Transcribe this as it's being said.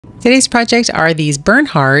Today's project are these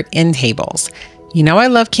Bernhardt end tables. You know I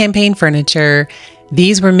love campaign furniture.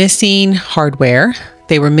 These were missing hardware.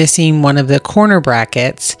 They were missing one of the corner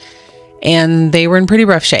brackets, and they were in pretty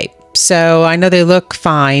rough shape. So I know they look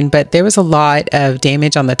fine, but there was a lot of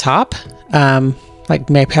damage on the top,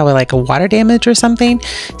 probably like a water damage or something.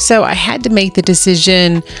 So I had to make the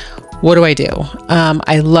decision, what do I do?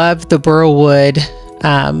 I love the burl wood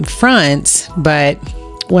fronts, but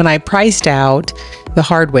when I priced out the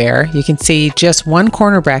hardware, you can see just one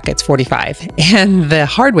corner bracket's $45 and the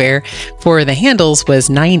hardware for the handles was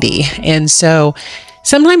 $90. And so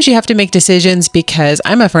sometimes you have to make decisions because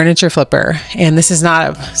I'm a furniture flipper and this is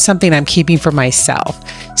not something I'm keeping for myself.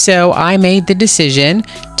 So I made the decision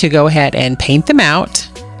to go ahead and paint them out.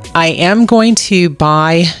 I am going to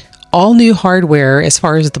buy all new hardware as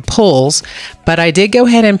far as the pulls, but I did go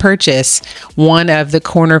ahead and purchase one of the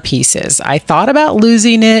corner pieces. I thought about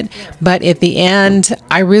losing it, but at the end,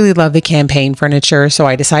 I really love the campaign furniture, so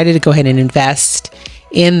I decided to go ahead and invest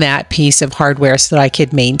in that piece of hardware so that I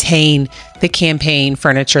could maintain the campaign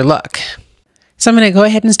furniture look. So I'm going to go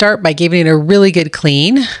ahead and start by giving it a really good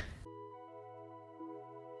clean.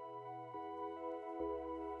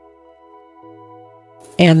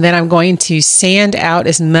 And then I'm going to sand out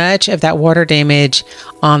as much of that water damage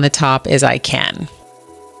on the top as I can.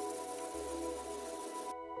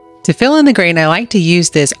 To fill in the grain, I like to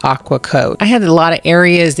use this aqua coat. I had a lot of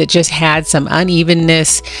areas that just had some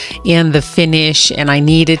unevenness in the finish, and I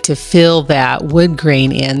needed to fill that wood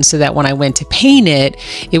grain in so that when I went to paint it,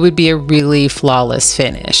 it would be a really flawless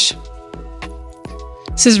finish.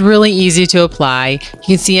 This is really easy to apply. You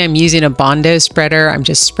can see I'm using a Bondo spreader. I'm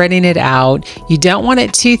just spreading it out. You don't want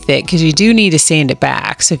it too thick because you do need to sand it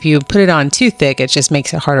back. So if you put it on too thick, it just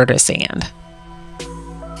makes it harder to sand.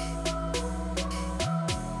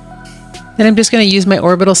 Then I'm just going to use my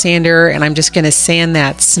orbital sander and I'm just going to sand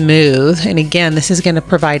that smooth. And again, this is going to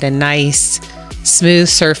provide a nice smooth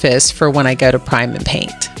surface for when I go to prime and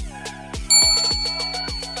paint.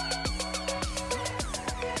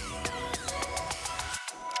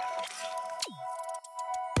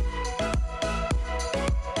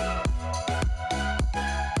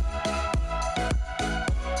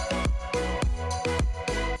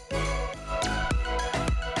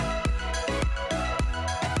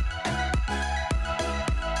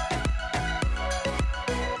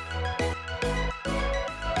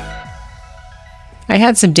 I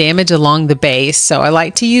had some damage along the base, so I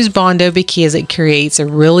like to use Bondo because it creates a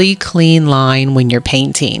really clean line when you're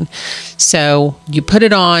painting. So you put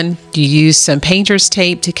it on, you use some painter's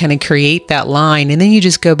tape to kind of create that line, and then you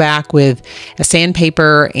just go back with a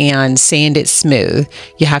sandpaper and sand it smooth.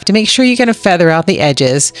 You have to make sure you kind of feather out the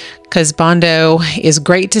edges because Bondo is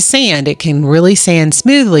great to sand. It can really sand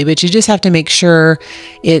smoothly, but you just have to make sure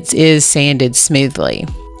it is sanded smoothly.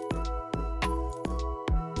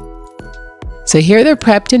 So here they're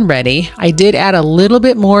prepped and ready. I did add a little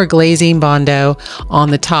bit more glazing Bondo on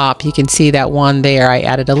the top. You can see that one there. I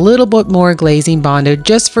added a little bit more glazing Bondo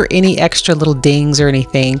just for any extra little dings or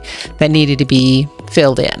anything that needed to be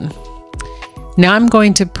filled in. Now I'm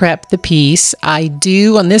going to prep the piece. I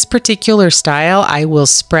do, on this particular style, I will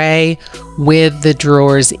spray with the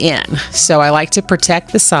drawers in. So I like to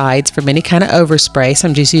protect the sides from any kind of overspray. So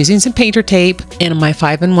I'm just using some painter tape and my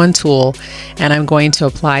 5-in-1 tool, and I'm going to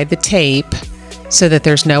apply the tape so that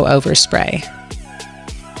there's no overspray.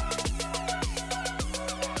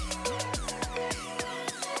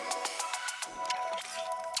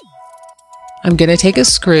 I'm going to take a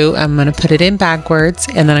screw, I'm going to put it in backwards,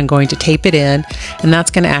 and then I'm going to tape it in, and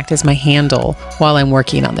that's going to act as my handle while I'm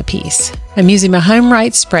working on the piece. I'm using my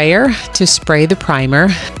HomeRite sprayer to spray the primer.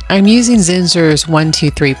 I'm using Zinsser's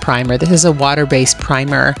 123 primer. This is a water-based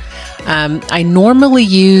primer. I normally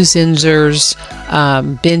use Zinsser's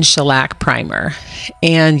Bin Shellac primer,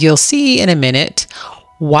 and you'll see in a minute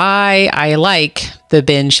why I like the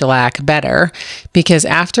Bin Shellac better, because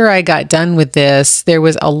after I got done with this, there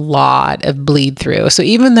was a lot of bleed through. So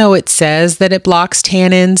even though it says that it blocks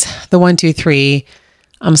tannins, the 123,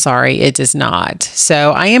 I'm sorry, it does not.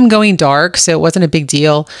 So I am going dark, so it wasn't a big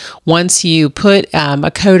deal. Once you put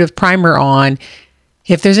a coat of primer on,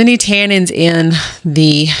 if there's any tannins in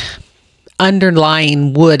the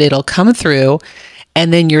underlying wood, it'll come through,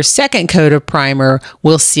 and then your second coat of primer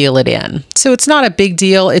will seal it in. So it's not a big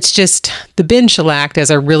deal. It's just the Bin Shellac does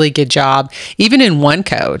a really good job, even in one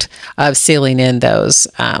coat, of sealing in those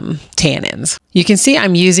tannins. You can see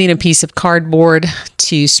I'm using a piece of cardboard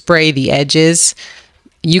to spray the edges.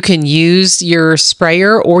 You can use your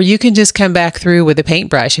sprayer, or you can just come back through with a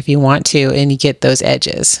paintbrush if you want to and you get those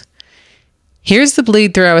edges. Here's the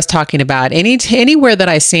bleed through I was talking about. Anywhere that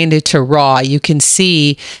I sanded to raw, you can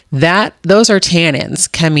see that those are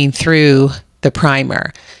tannins coming through the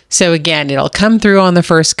primer. So again, it'll come through on the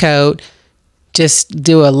first coat. Just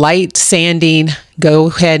do a light sanding, go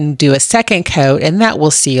ahead and do a second coat, and that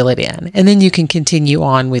will seal it in. And then you can continue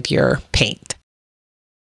on with your paint.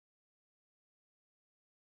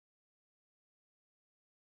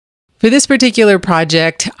 For this particular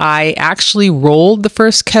project, I actually rolled the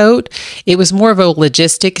first coat. It was more of a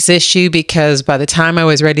logistics issue because by the time I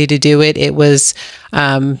was ready to do it, it was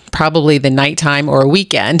probably the nighttime or a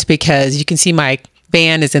weekend, because you can see my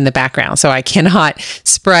van is in the background, so I cannot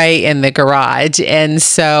spray in the garage. And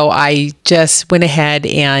so I just went ahead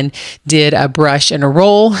and did a brush and a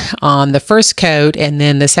roll on the first coat, and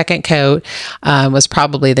then the second coat was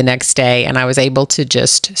probably the next day, and I was able to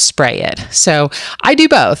just spray it. So I do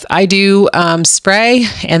both. I do spray,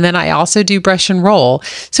 and then I also do brush and roll.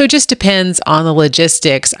 So it just depends on the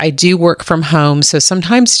logistics. I do work from home, so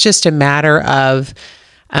sometimes it's just a matter of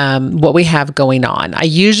what we have going on. I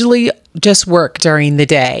usually just work during the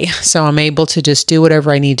day, so I'm able to just do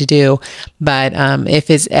whatever I need to do. But if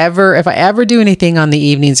I ever do anything on the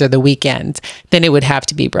evenings or the weekends, then it would have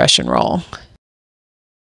to be brush and roll.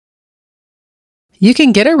 You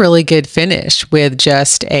can get a really good finish with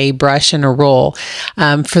just a brush and a roll.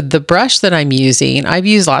 For the brush that I'm using, I've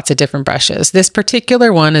used lots of different brushes. This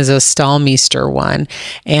particular one is a Stahlmeister one,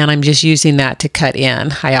 and I'm just using that to cut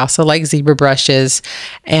in. I also like zebra brushes.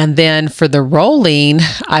 And then for the rolling,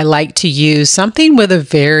 I like to use something with a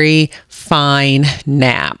very fine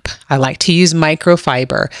nap. I like to use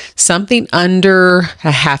microfiber, something under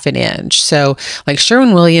a half an inch. So like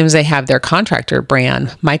Sherwin-Williams, they have their contractor brand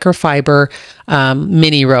microfiber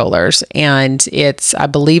mini rollers, and it's, I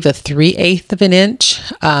believe, a 3/8 of an inch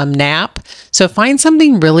nap. So find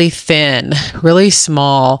something really thin, really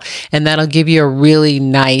small, and that'll give you a really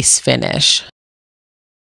nice finish.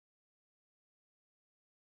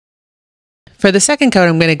 For the second coat,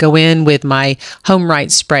 I'm going to go in with my Home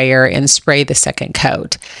Right sprayer and spray the second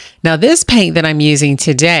coat. Now, this paint that I'm using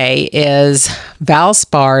today is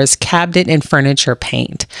Valspar's cabinet and furniture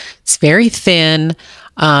paint. It's very thin.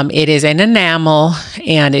 It is an enamel,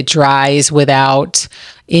 and it dries without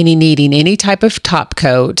needing any type of top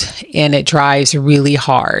coat, and it dries really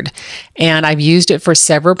hard. And I've used it for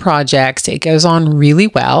several projects. It goes on really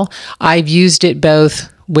well. I've used it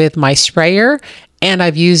both with my sprayer, and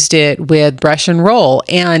I've used it with brush and roll,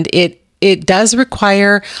 and it does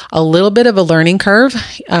require a little bit of a learning curve.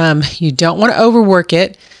 You don't want to overwork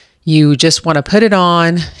it. You just want to put it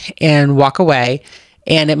on and walk away.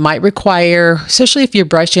 And it might require, especially if you're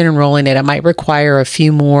brushing and rolling it, it might require a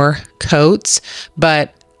few more coats,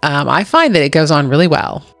 but I find that it goes on really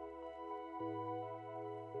well.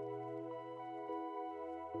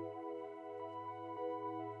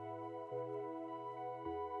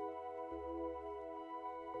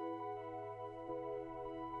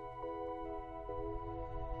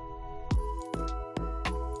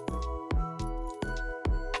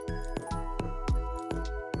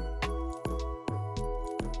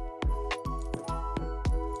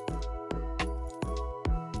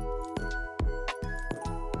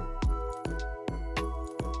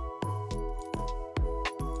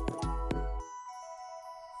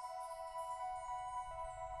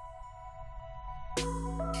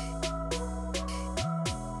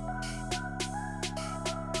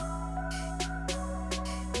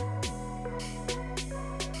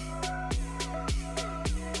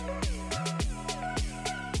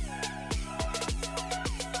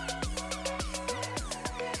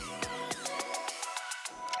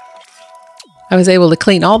 I was able to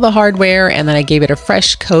clean all the hardware, and then I gave it a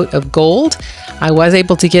fresh coat of gold. I was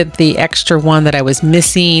able to get the extra one that I was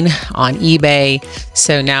missing on eBay,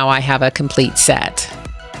 so now I have a complete set.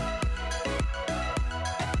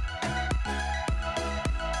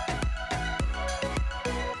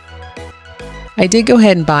 I did go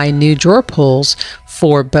ahead and buy new drawer pulls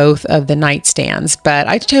for both of the nightstands, but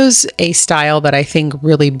I chose a style that I think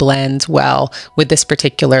really blends well with this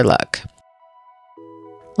particular look.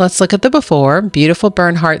 Let's look at the before. Beautiful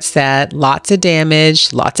Bernhardt set, lots of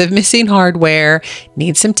damage, lots of missing hardware,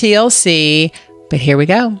 needs some TLC, but here we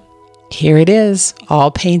go. Here it is, all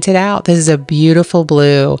painted out. This is a beautiful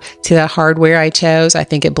blue. See that hardware I chose? I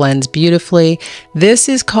think it blends beautifully. This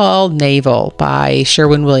is called Naval by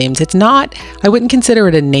Sherwin-Williams. It's not, I wouldn't consider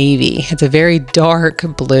it a navy. It's a very dark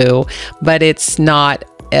blue, but it's not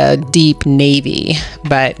a deep navy,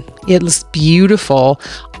 but it looks beautiful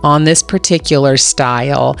on this particular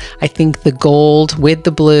style. I think the gold with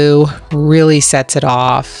the blue really sets it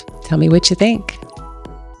off. Tell me what you think.